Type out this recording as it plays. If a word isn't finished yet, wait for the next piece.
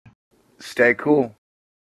Stay cool.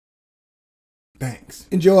 Thanks.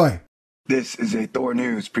 Enjoy. This is a Thor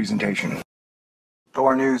News presentation.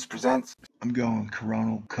 Thor News presents... I'm going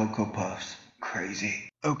Coronal Cocoa Puffs crazy.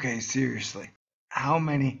 Okay, seriously. How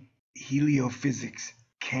many heliophysics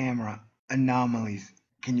camera anomalies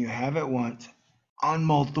can you have at once on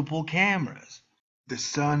multiple cameras? The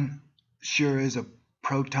sun sure is a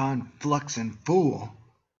proton fluxing fool.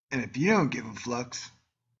 And if you don't give a flux,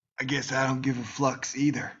 I guess I don't give a flux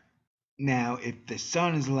either. Now, if the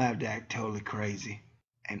sun is allowed to act totally crazy,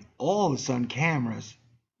 and all the sun cameras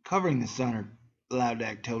covering the sun are allowed to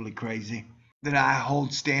act totally crazy, then I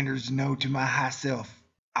hold standards no to my high self.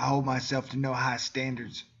 I hold myself to no high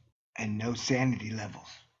standards and no sanity levels.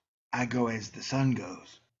 I go as the sun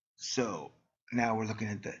goes. So, now we're looking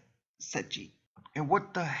at the set sheet. And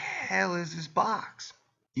what the hell is this box?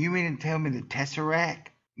 You mean to tell me the Tesseract?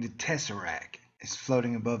 The Tesseract is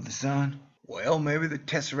floating above the sun? Well, maybe the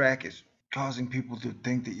Tesseract is causing people to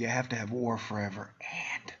think that you have to have war forever,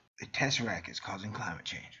 and the Tesseract is causing climate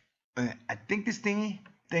change. But I think this thingy,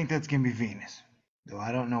 that's gonna be Venus. Though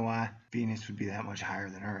I don't know why Venus would be that much higher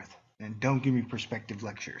than Earth. And don't give me perspective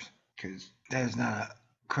lectures, because that is not a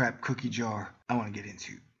crap cookie jar I want to get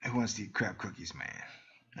into. Who wants to eat crap cookies, man?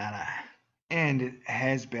 Not I. And it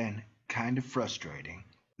has been kind of frustrating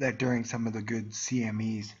that during some of the good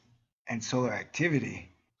CMEs and solar activity,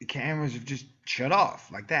 the cameras have just shut off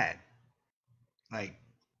like that. Like,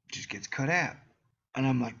 just gets cut out. And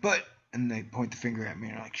I'm like, but, and they point the finger at me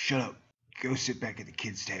and they're like, shut up, go sit back at the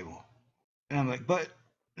kids' table. And I'm like, but,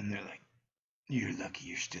 and they're like, you're lucky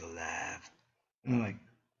you're still alive. And I'm like,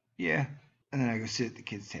 yeah. And then I go sit at the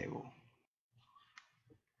kids' table.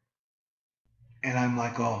 And I'm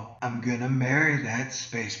like, oh, I'm gonna marry that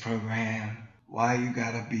space program. Why you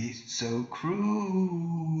gotta be so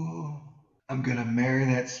cruel? I'm gonna marry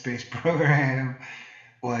that space program.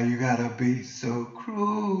 Why you gotta be so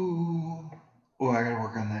cruel? Oh, I gotta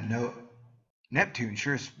work on that note. Neptune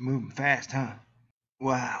sure is moving fast, huh?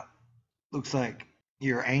 Wow. Looks like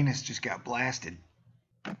your anus just got blasted.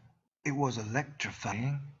 It was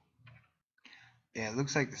electrifying. Yeah, it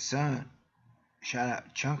looks like the sun shot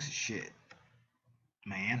out chunks of shit.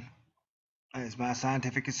 Man, that is my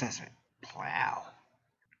scientific assessment. Wow.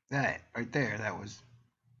 That right there, that was...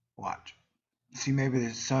 Watch. See, maybe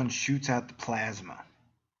the sun shoots out the plasma.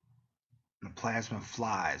 And the plasma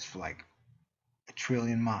flies for like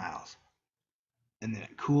 1,000,000,000,000 miles. And then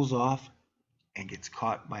it cools off and gets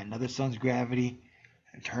caught by another sun's gravity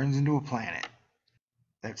and turns into a planet.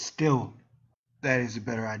 That is a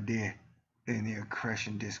better idea than the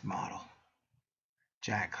accretion disk model.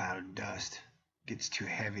 Giant cloud of dust gets too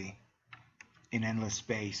heavy in endless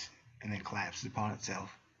space and then collapses upon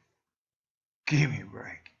itself. Give me a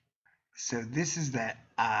break. So this is that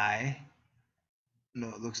eye. No,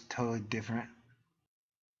 it looks totally different.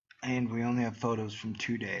 And we only have photos from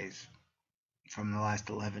 2 days, from the last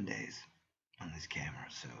 11 days on this camera,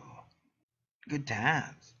 so good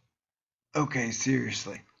times. Okay,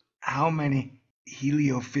 seriously, how many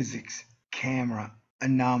heliophysics camera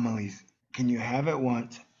anomalies can you have at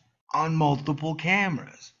once on multiple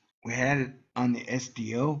cameras? We had it on the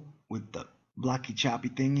SDO with the blocky choppy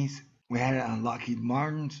thingies. We had it on Lockheed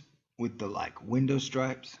Martin's with the like window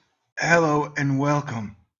stripes. Hello and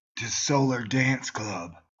welcome to Solar Dance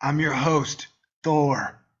Club. I'm your host,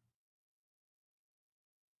 Thor.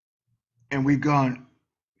 And we've gone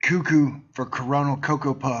cuckoo for Coronal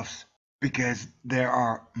Cocoa Puffs because there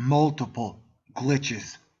are multiple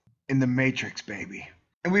glitches in the Matrix, baby.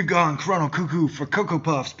 And we've gone Coronal Cuckoo for Cocoa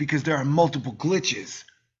Puffs because there are multiple glitches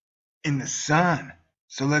in the sun.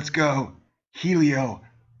 So let's go Helio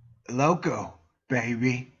Loco,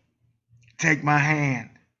 baby. Take my hand.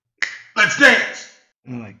 Let's dance!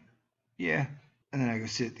 And I'm like, yeah. And then I go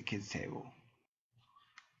sit at the kids' table.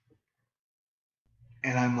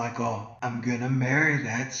 And I'm like, oh, I'm gonna marry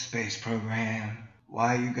that space program.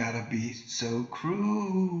 Why you gotta be so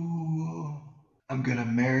cruel? I'm gonna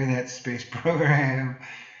marry that space program.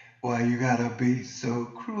 Why you gotta be so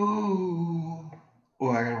cruel? Oh,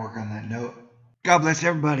 I gotta work on that note. God bless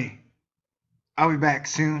everybody. I'll be back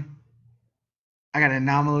soon. I got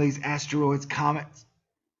anomalies, asteroids, comets,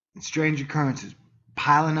 and strange occurrences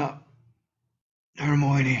piling up.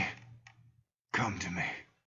 Hermione, come to me.